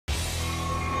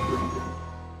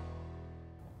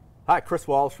Hi, Chris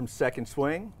Wallace from Second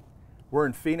Swing. We're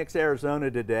in Phoenix, Arizona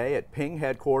today at Ping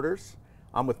headquarters.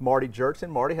 I'm with Marty Jertson.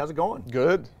 Marty, how's it going?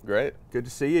 Good, great. Good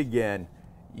to see you again.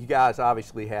 You guys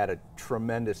obviously had a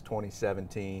tremendous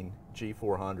 2017.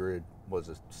 G400 was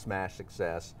a smash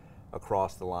success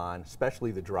across the line,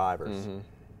 especially the drivers.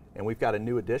 And we've got a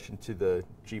new addition to the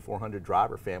G400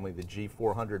 driver family, the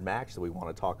G400 Max, that we want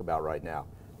to talk about right now.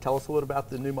 Tell us a little about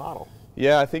the new model.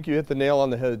 Yeah, I think you hit the nail on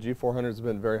the head. The G400 has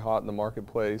been very hot in the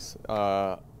marketplace.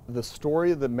 The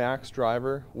story of the Max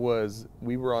driver was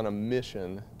we were on a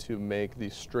mission to make the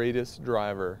straightest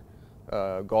driver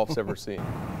golf's ever seen.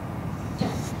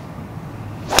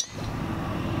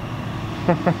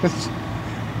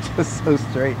 Just so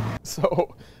straight.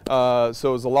 So it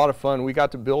was a lot of fun. We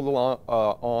got to build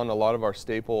on a lot of our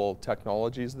staple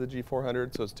technologies of the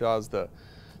G400. So it still has the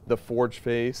forged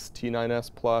face,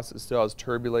 T9S Plus. It still has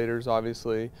turbulators,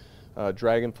 obviously,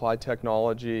 Dragonfly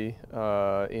Technology,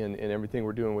 and everything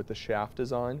we're doing with the shaft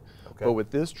design. Okay. But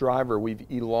with this driver, we've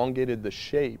elongated the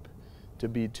shape to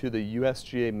be to the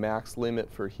USGA max limit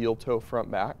for heel toe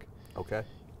front back. Okay.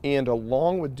 And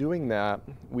along with doing that,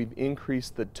 we've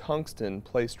increased the tungsten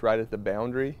placed right at the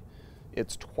boundary.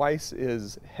 It's twice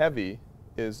as heavy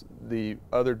as the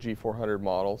other G400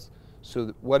 models.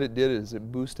 So what it did is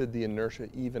it boosted the inertia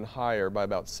even higher by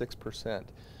about 6%.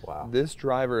 Wow. This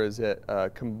driver is at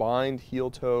a combined heel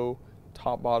toe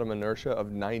top bottom inertia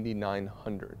of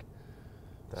 9,900.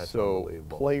 That's so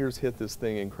unbelievable. Players hit this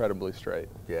thing incredibly straight.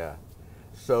 Yeah.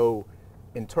 So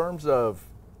in terms of,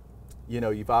 you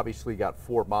know, you've obviously got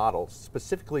 4 models.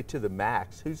 Specifically to the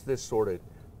Max, who's this sort of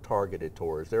targeted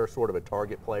towards? Is there a sort of a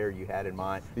target player you had in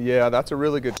mind? Yeah, that's a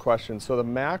really good question. So the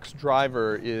Max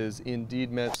driver is indeed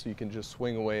meant so you can just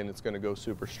swing away and it's going to go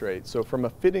super straight. So from a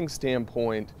fitting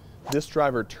standpoint, this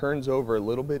driver turns over a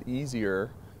little bit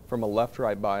easier from a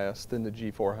left-right bias than the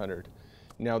G400.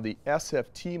 Now the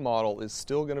SFT model is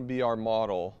still going to be our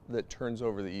model that turns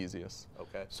over the easiest.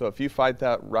 Okay. So if you fight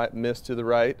that right miss to the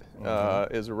right,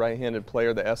 as a right-handed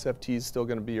player, the SFT is still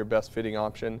going to be your best fitting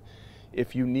option.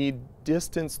 If you need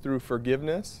distance through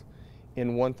forgiveness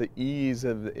and want the ease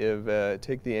of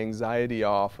take the anxiety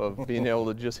off of being able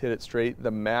to just hit it straight, the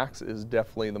Max is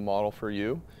definitely the model for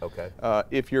you. Okay.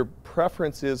 If your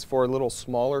preference is for a little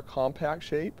smaller compact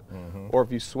shape, or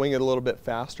if you swing it a little bit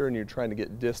faster and you're trying to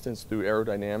get distance through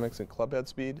aerodynamics and club head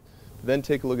speed, then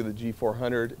take a look at the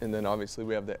G400, and then obviously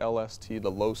we have the LST,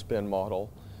 the low spin model.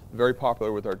 Very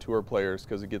popular with our tour players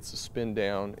because it gets the spin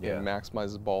down and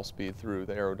maximizes ball speed through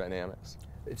the aerodynamics.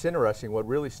 It's interesting. What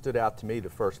really stood out to me the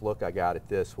first look I got at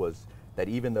this was that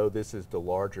even though this is the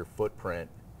larger footprint,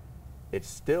 it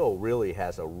still really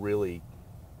has a really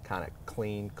kind of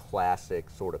clean, classic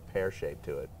sort of pear shape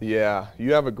to it. Yeah,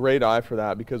 you have a great eye for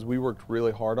that because we worked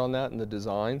really hard on that in the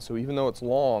design. So even though it's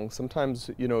long, sometimes,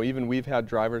 you know, even we've had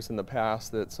drivers in the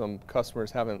past that some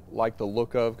customers haven't liked the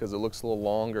look of because it looks a little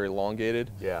long or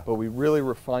elongated. Yeah. But we really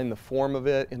refined the form of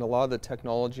it, and a lot of the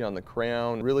technology on the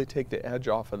crown really take the edge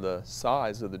off of the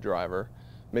size of the driver,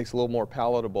 makes it a little more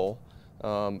palatable.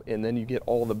 And then you get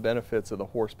all the benefits of the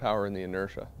horsepower and the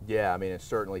inertia. Yeah, I mean, it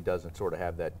certainly doesn't sort of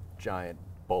have that giant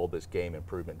bulbous game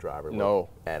improvement driver look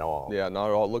at all. Yeah, not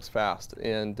at all. It looks fast.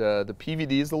 And the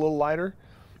PVD is a little lighter,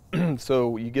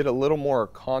 so you get a little more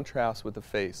contrast with the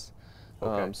face.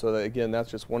 Okay. So that, again,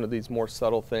 that's just one of these more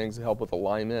subtle things that help with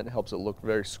alignment. It helps it look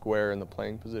very square in the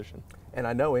playing position. And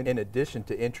I know in addition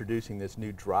to introducing this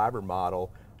new driver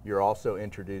model, you're also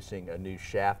introducing a new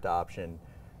shaft option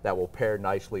that will pair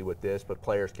nicely with this, but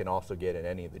players can also get in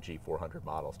any of the G400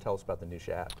 models. Tell us about the new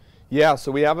shaft. Yeah,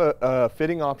 so we have a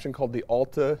fitting option called the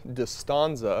Alta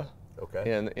Distanza.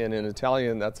 Okay. And in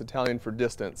Italian, that's Italian for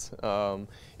distance.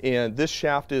 And this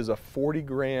shaft is a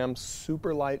 40-gram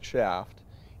super light shaft,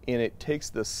 and it takes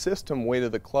the system weight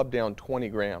of the club down 20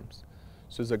 grams.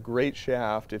 So it's a great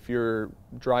shaft. If your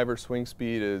driver swing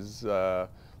speed is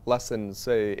less than,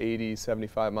 say, 80,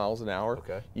 75 miles an hour,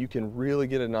 you can really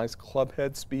get a nice club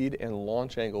head speed and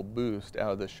launch angle boost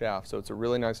out of the shaft. So it's a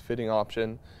really nice fitting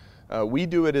option. We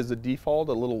do it as a default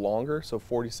a little longer, so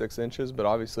 46 inches, but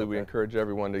obviously we encourage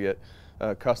everyone to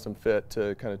get custom fit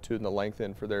to kind of tune the length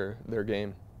in for their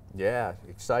game. Yeah,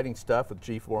 exciting stuff with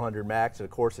G400 Max, and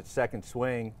of course at Second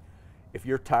Swing, if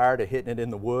you're tired of hitting it in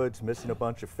the woods, missing a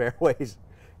bunch of fairways,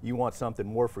 you want something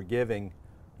more forgiving,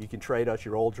 you can trade us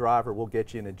your old driver. We'll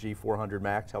get you in a G400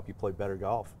 Max, help you play better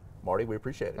golf. Marty, we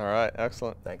appreciate it. All right,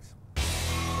 excellent. Thanks.